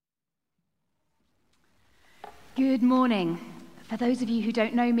Good morning. For those of you who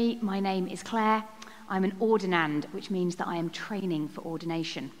don't know me, my name is Claire. I'm an ordinand, which means that I am training for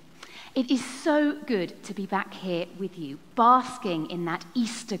ordination. It is so good to be back here with you, basking in that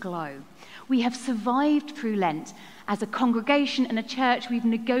Easter glow. We have survived through Lent. As a congregation and a church, we've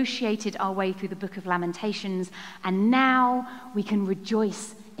negotiated our way through the Book of Lamentations, and now we can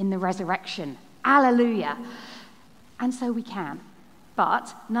rejoice in the resurrection. Alleluia. And so we can.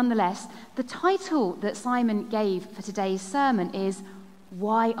 But, nonetheless, the title that Simon gave for today's sermon is,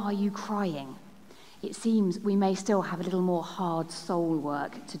 Why Are You Crying? It seems we may still have a little more hard soul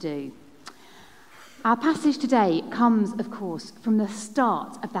work to do. Our passage today comes, of course, from the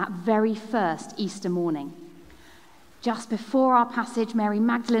start of that very first Easter morning. Just before our passage, Mary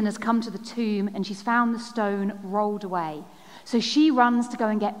Magdalene has come to the tomb and she's found the stone rolled away. So she runs to go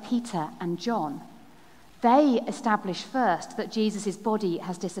and get Peter and John. They establish first that Jesus' body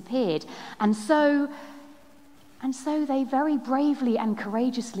has disappeared, and so they very bravely and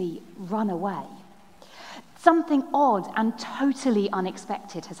courageously run away. Something odd and totally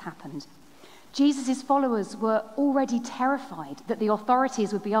unexpected has happened. Jesus' followers were already terrified that the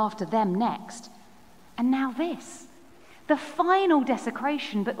authorities would be after them next. And now this, the final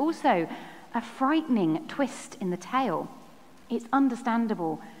desecration, but also a frightening twist in the tale. It's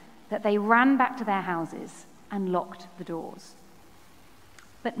understandable that they ran back to their houses and locked the doors.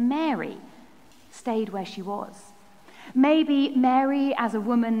 But Mary stayed where she was. Maybe Mary, as a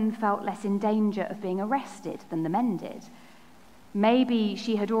woman, felt less in danger of being arrested than the men did. Maybe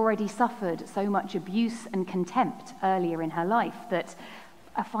she had already suffered so much abuse and contempt earlier in her life that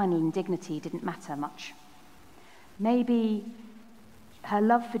a final indignity didn't matter much. Maybe her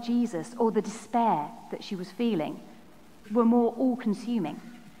love for Jesus or the despair that she was feeling were more all-consuming.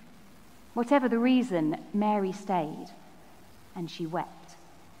 Whatever the reason, Mary stayed, and she wept.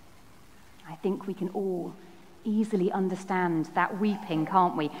 I think we can all easily understand that weeping,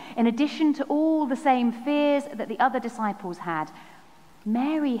 can't we? In addition to all the same fears that the other disciples had,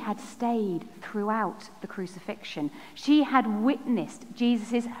 Mary had stayed throughout the crucifixion. She had witnessed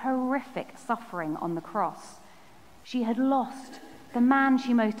Jesus' horrific suffering on the cross. She had lost the man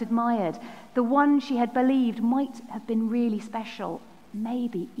she most admired, the one she had believed might have been really special,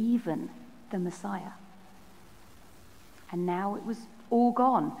 maybe even the Messiah. And now it was all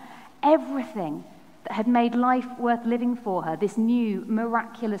gone. Everything that had made life worth living for her, this new,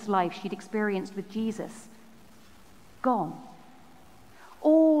 miraculous life she'd experienced with Jesus, gone.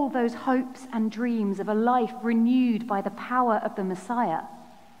 All those hopes and dreams of a life renewed by the power of the Messiah,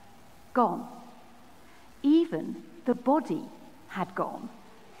 gone. Even the body had gone.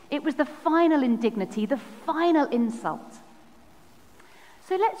 It was the final indignity, the final insult.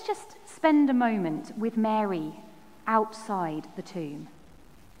 So let's just spend a moment with Mary outside the tomb.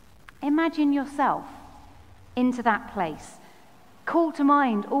 Imagine yourself into that place. Call to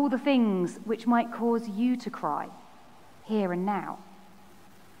mind all the things which might cause you to cry, here and now.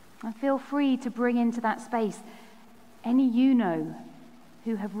 And feel free to bring into that space any you know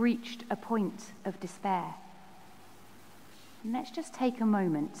who have reached a point of despair. And let's just take a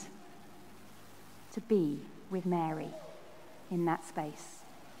moment to be with Mary in that space.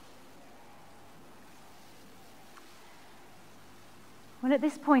 Well, at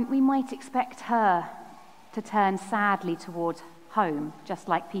this point, we might expect her to turn sadly towards home, just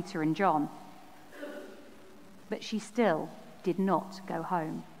like Peter and John. But she still did not go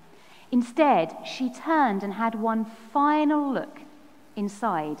home. Instead, she turned and had one final look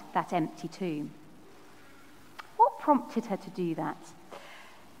inside that empty tomb. What prompted her to do that?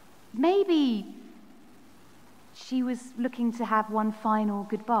 Maybe she was looking to have one final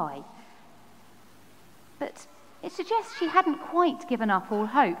goodbye. But it suggests she hadn't quite given up all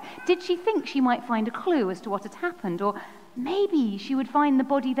hope. Did she think she might find a clue as to what had happened? Or maybe she would find the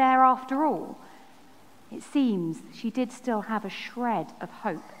body there after all? It seems she did still have a shred of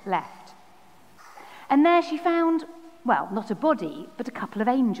hope left. And there she found, well, not a body, but a couple of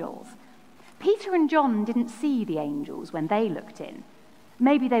angels. Peter and John didn't see the angels when they looked in.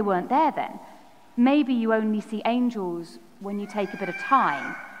 Maybe they weren't there then. Maybe you only see angels when you take a bit of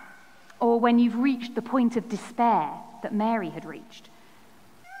time, or when you've reached the point of despair that Mary had reached,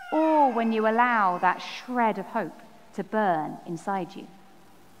 or when you allow that shred of hope to burn inside you.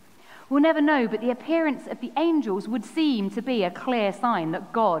 We'll never know, but the appearance of the angels would seem to be a clear sign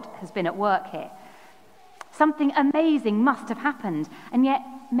that God has been at work here. Something amazing must have happened, and yet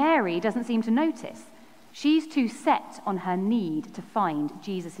Mary doesn't seem to notice. She's too set on her need to find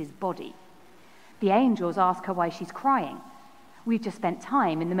Jesus' body. The angels ask her why she's crying. We've just spent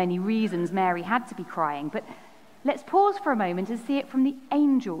time in the many reasons Mary had to be crying, but let's pause for a moment and see it from the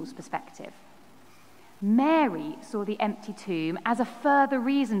angel's perspective. Mary saw the empty tomb as a further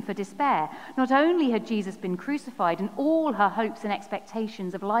reason for despair. Not only had Jesus been crucified and all her hopes and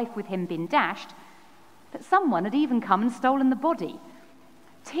expectations of life with him been dashed, but someone had even come and stolen the body.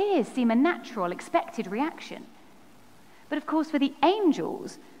 Tears seem a natural, expected reaction. But of course, for the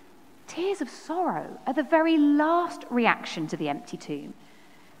angels, tears of sorrow are the very last reaction to the empty tomb.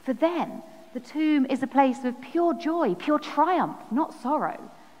 For them, the tomb is a place of pure joy, pure triumph, not sorrow.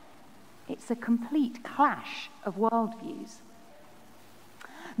 It's a complete clash of worldviews.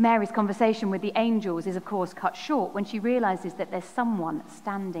 Mary's conversation with the angels is, of course, cut short when she realizes that there's someone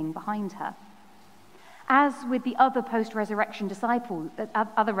standing behind her. As with the other post-resurrection disciples,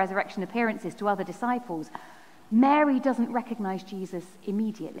 other resurrection appearances to other disciples, Mary doesn't recognize Jesus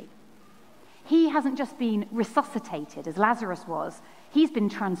immediately. He hasn't just been resuscitated as Lazarus was. He's been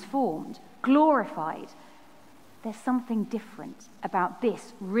transformed, glorified. There's something different about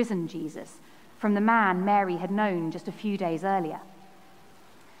this risen Jesus from the man Mary had known just a few days earlier.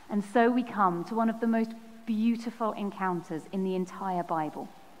 And so we come to one of the most beautiful encounters in the entire Bible.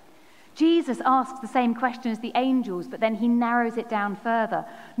 Jesus asks the same question as the angels, but then he narrows it down further.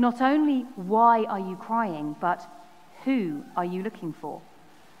 Not only why are you crying, but who are you looking for?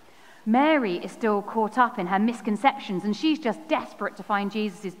 Mary is still caught up in her misconceptions, and she's just desperate to find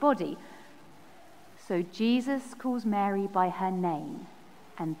Jesus' body. So Jesus calls Mary by her name,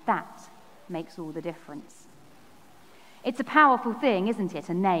 and that makes all the difference. It's a powerful thing, isn't it,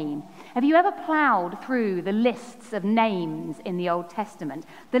 a name? Have you ever ploughed through the lists of names in the Old Testament,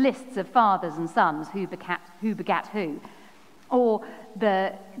 the lists of fathers and sons, who begat who, or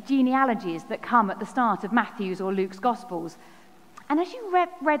the genealogies that come at the start of Matthew's or Luke's Gospels? And as you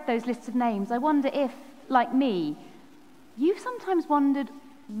read those lists of names, I wonder if, like me, you've sometimes wondered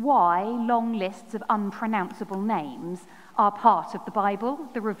why long lists of unpronounceable names are part of the Bible,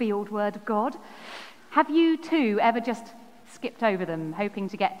 the revealed Word of God. Have you too ever just skipped over them, hoping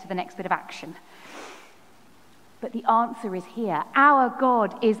to get to the next bit of action? But the answer is here. Our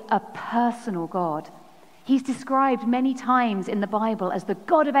God is a personal God. He's described many times in the Bible as the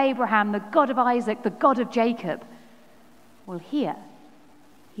God of Abraham, the God of Isaac, the God of Jacob. Well, here,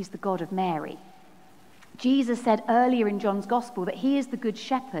 he's the God of Mary. Jesus said earlier in John's Gospel that he is the good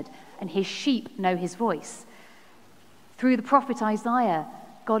shepherd and his sheep know his voice. Through the prophet Isaiah,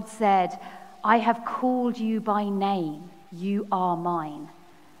 God said, I have called you by name, you are mine.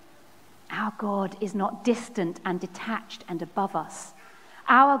 Our God is not distant and detached and above us.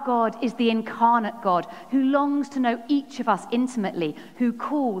 Our God is the incarnate God who longs to know each of us intimately, who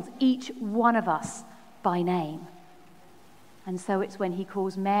calls each one of us by name. And so it's when he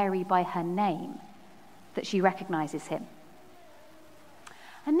calls Mary by her name that she recognizes him.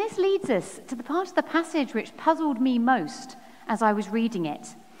 And this leads us to the part of the passage which puzzled me most as I was reading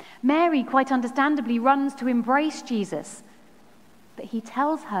it. Mary, quite understandably, runs to embrace Jesus, but he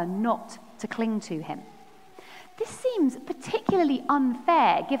tells her not to cling to him. This seems particularly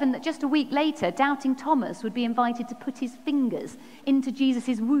unfair, given that just a week later, doubting Thomas would be invited to put his fingers into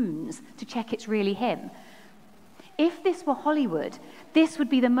Jesus' wounds to check it's really him. If this were Hollywood, this would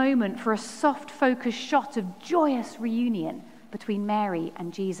be the moment for a soft focus shot of joyous reunion between Mary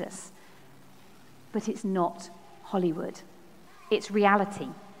and Jesus. But it's not Hollywood. It's reality.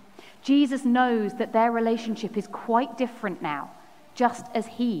 Jesus knows that their relationship is quite different now, just as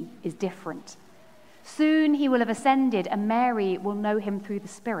he is different. Soon he will have ascended, and Mary will know him through the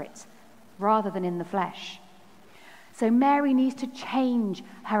Spirit rather than in the flesh. So Mary needs to change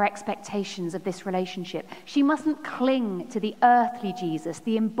her expectations of this relationship. She mustn't cling to the earthly Jesus,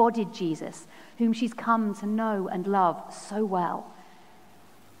 the embodied Jesus, whom she's come to know and love so well.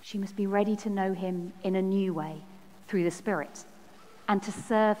 She must be ready to know him in a new way through the Spirit, and to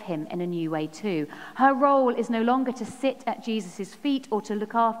serve him in a new way too. Her role is no longer to sit at Jesus' feet or to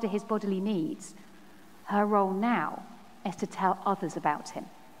look after his bodily needs. Her role now is to tell others about him,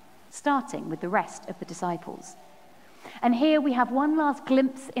 starting with the rest of the disciples. And here we have one last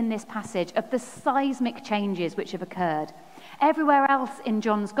glimpse in this passage of the seismic changes which have occurred. Everywhere else in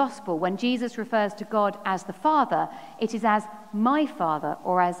John's Gospel, when Jesus refers to God as the Father, it is as my Father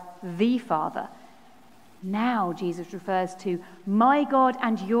or as the Father. Now Jesus refers to my God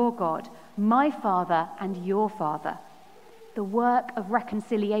and your God, my Father and your Father. The work of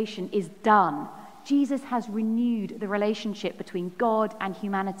reconciliation is done. Jesus has renewed the relationship between God and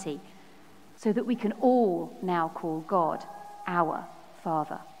humanity so that we can all now call God our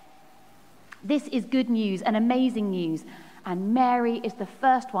Father. This is good news and amazing news, and Mary is the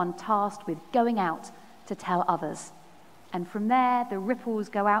first one tasked with going out to tell others. And from there, the ripples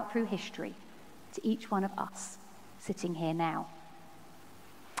go out through history to each one of us sitting here now.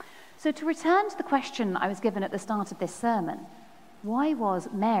 So to return to the question I was given at the start of this sermon, why was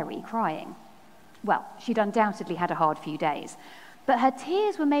Mary crying? Well, she'd undoubtedly had a hard few days, but her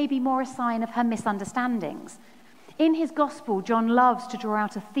tears were maybe more a sign of her misunderstandings. In his gospel, John loves to draw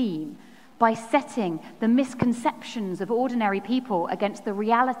out a theme by setting the misconceptions of ordinary people against the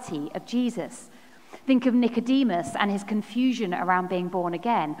reality of Jesus. Think of Nicodemus and his confusion around being born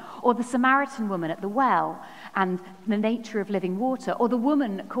again, or the Samaritan woman at the well and the nature of living water, or the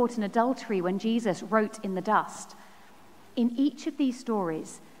woman caught in adultery when Jesus wrote in the dust. In each of these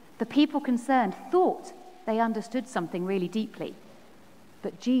stories, the people concerned thought they understood something really deeply,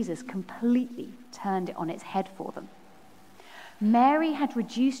 but Jesus completely turned it on its head for them. Mary had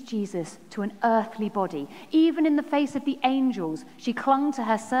reduced Jesus to an earthly body. Even in the face of the angels, she clung to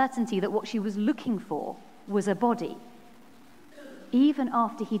her certainty that what she was looking for was a body. Even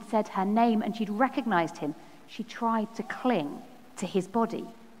after he'd said her name and she'd recognized him, she tried to cling to his body.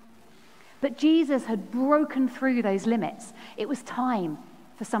 But Jesus had broken through those limits. It was time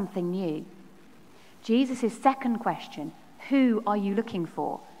for something new. Jesus' second question, who are you looking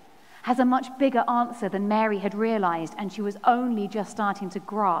for, has a much bigger answer than Mary had realized, and she was only just starting to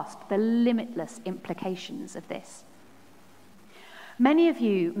grasp the limitless implications of this. Many of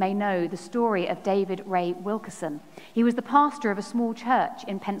you may know the story of David Ray Wilkerson. He was the pastor of a small church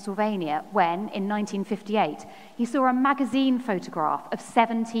in Pennsylvania when, in 1958, he saw a magazine photograph of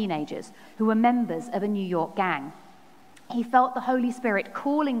 7 teenagers who were members of a New York gang. He felt the Holy Spirit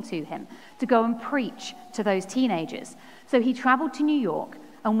calling to him to go and preach to those teenagers. So he traveled to New York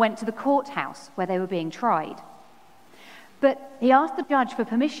and went to the courthouse where they were being tried. But he asked the judge for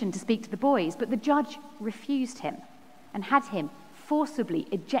permission to speak to the boys, but the judge refused him and had him forcibly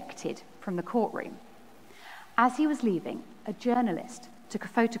ejected from the courtroom. As he was leaving, a journalist took a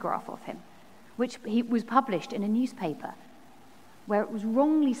photograph of him, which was published in a newspaper, where it was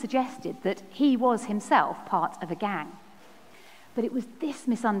wrongly suggested that he was himself part of a gang. But it was this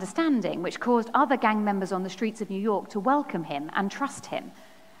misunderstanding which caused other gang members on the streets of New York to welcome him and trust him,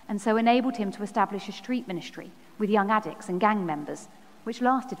 and so enabled him to establish a street ministry with young addicts and gang members, which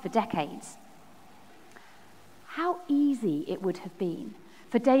lasted for decades. How easy it would have been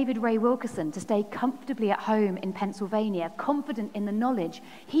for David Ray Wilkerson to stay comfortably at home in Pennsylvania, confident in the knowledge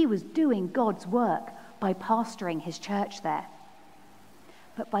he was doing God's work by pastoring his church there.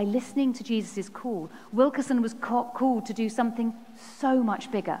 But by listening to Jesus' call, Wilkerson was called to do something so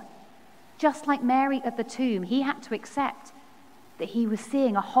much bigger. Just like Mary at the tomb, he had to accept that he was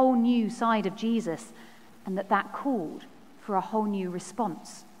seeing a whole new side of Jesus, and that called for a whole new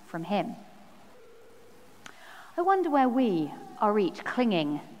response from him. I wonder where we are each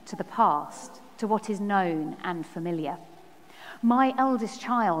clinging to the past, to what is known and familiar. My eldest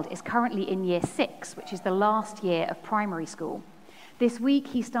child is currently in year 6, which is the last year of primary school. This week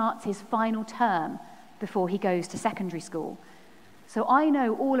he starts his final term before he goes to secondary school. So I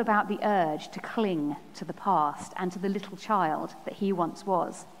know all about the urge to cling to the past and to the little child that he once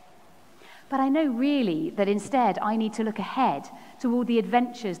was. But I know really that instead I need to look ahead to all the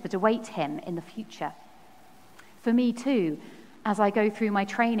adventures that await him in the future. For me too, as I go through my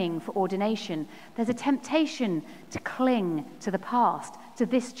training for ordination, there's a temptation to cling to the past, to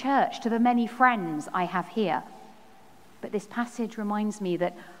this church, to the many friends I have here. But this passage reminds me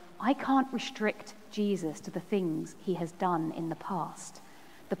that I can't restrict Jesus to the things he has done in the past,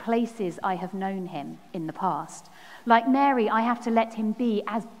 the places I have known him in the past. Like Mary, I have to let him be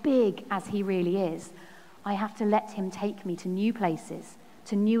as big as he really is. I have to let him take me to new places,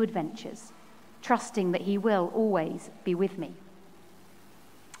 to new adventures, trusting that he will always be with me.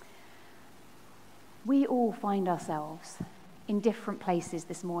 We all find ourselves in different places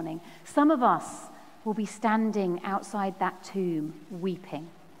this morning. Some of us will be standing outside that tomb weeping,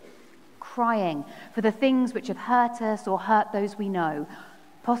 crying for the things which have hurt us or hurt those we know,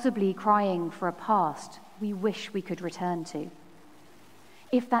 possibly crying for a past we wish we could return to.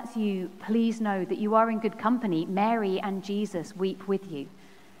 If that's you, please know that you are in good company. Mary and Jesus weep with you.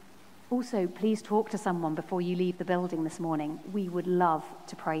 Also, please talk to someone before you leave the building this morning. We would love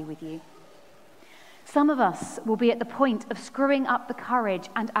to pray with you. Some of us will be at the point of screwing up the courage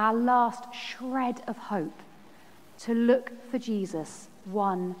and our last shred of hope to look for Jesus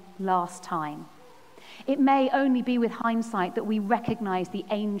one last time. It may only be with hindsight that we recognize the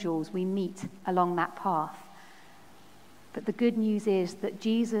angels we meet along that path. But the good news is that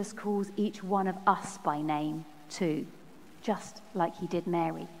Jesus calls each one of us by name too, just like he did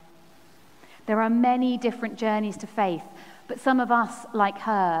Mary. There are many different journeys to faith, but some of us, like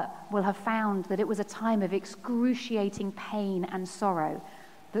her, will have found that it was a time of excruciating pain and sorrow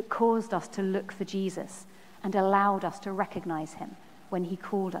that caused us to look for Jesus and allowed us to recognize him when he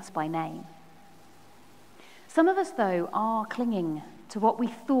called us by name. Some of us, though, are clinging to what we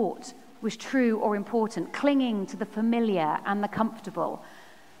thought was true or important, clinging to the familiar and the comfortable,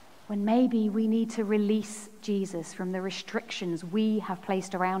 when maybe we need to release Jesus from the restrictions we have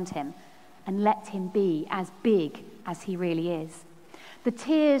placed around him and let him be as big as he really is. The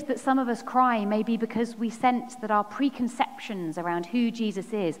tears that some of us cry may be because we sense that our preconceptions around who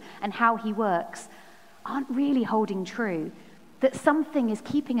Jesus is and how he works aren't really holding true, that something is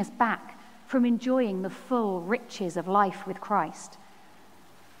keeping us back from enjoying the full riches of life with Christ.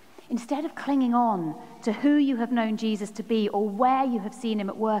 Instead of clinging on to who you have known Jesus to be or where you have seen him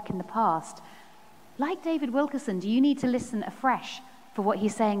at work in the past, like David Wilkerson, do you need to listen afresh for what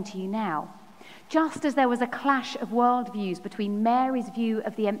he's saying to you now? Just as there was a clash of worldviews between Mary's view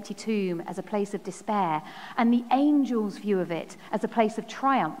of the empty tomb as a place of despair and the angel's view of it as a place of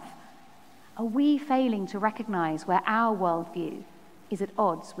triumph, are we failing to recognize where our worldview is at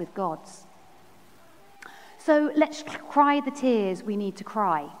odds with God's? So let's cry the tears we need to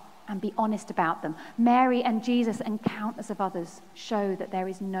cry and be honest about them. Mary and Jesus and countless of others show that there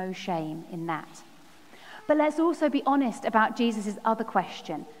is no shame in that. But let's also be honest about Jesus' other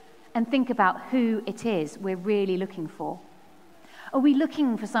question and think about who it is we're really looking for. Are we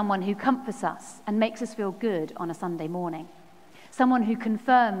looking for someone who comforts us and makes us feel good on a Sunday morning? Someone who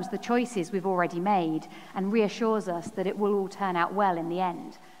confirms the choices we've already made and reassures us that it will all turn out well in the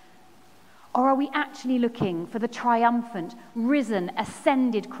end? Or are we actually looking for the triumphant, risen,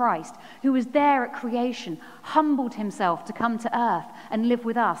 ascended Christ who was there at creation, humbled himself to come to earth and live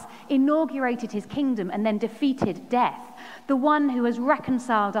with us, inaugurated his kingdom and then defeated death, the one who has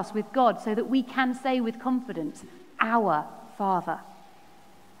reconciled us with God so that we can say with confidence, "Our Father"?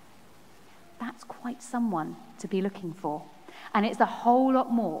 That's quite someone to be looking for. And it's a whole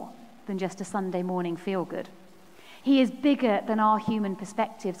lot more than just a Sunday morning feel-good. He is bigger than our human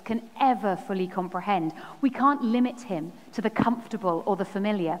perspectives can ever fully comprehend. We can't limit him to the comfortable or the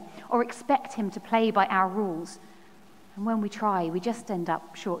familiar, or expect him to play by our rules. And when we try, we just end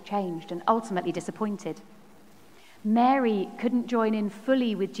up shortchanged and ultimately disappointed. Mary couldn't join in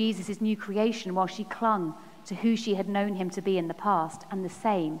fully with Jesus' new creation while she clung to who she had known him to be in the past, and the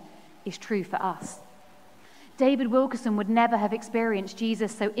same is true for us. David Wilkerson would never have experienced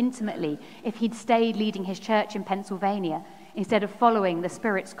Jesus so intimately if he'd stayed leading his church in Pennsylvania instead of following the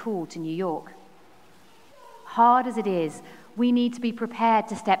Spirit's call to New York. Hard as it is, we need to be prepared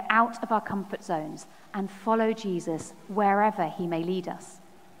to step out of our comfort zones and follow Jesus wherever he may lead us.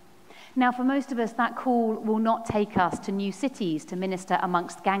 Now, for most of us, that call will not take us to new cities to minister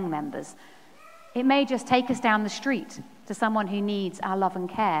amongst gang members. It may just take us down the street to someone who needs our love and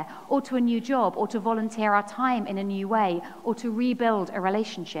care, or to a new job, or to volunteer our time in a new way, or to rebuild a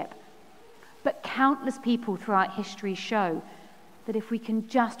relationship. But countless people throughout history show that if we can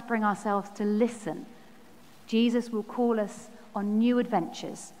just bring ourselves to listen, Jesus will call us on new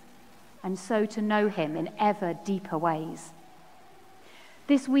adventures, and so to know him in ever deeper ways.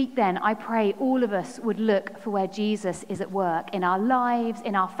 This week then, I pray all of us would look for where Jesus is at work in our lives,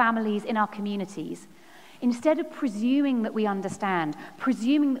 in our families, in our communities. Instead of presuming that we understand,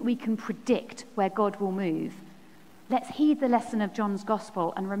 presuming that we can predict where God will move, let's heed the lesson of John's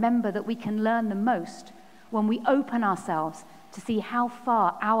Gospel and remember that we can learn the most when we open ourselves to see how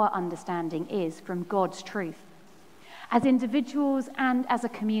far our understanding is from God's truth. As individuals and as a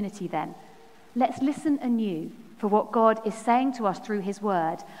community then, let's listen anew for what God is saying to us through his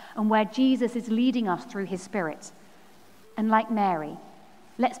word and where Jesus is leading us through his Spirit. And like Mary,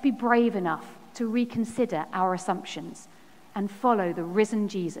 let's be brave enough to reconsider our assumptions and follow the risen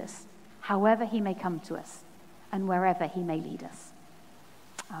Jesus, however he may come to us and wherever he may lead us.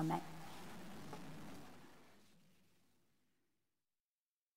 Amen.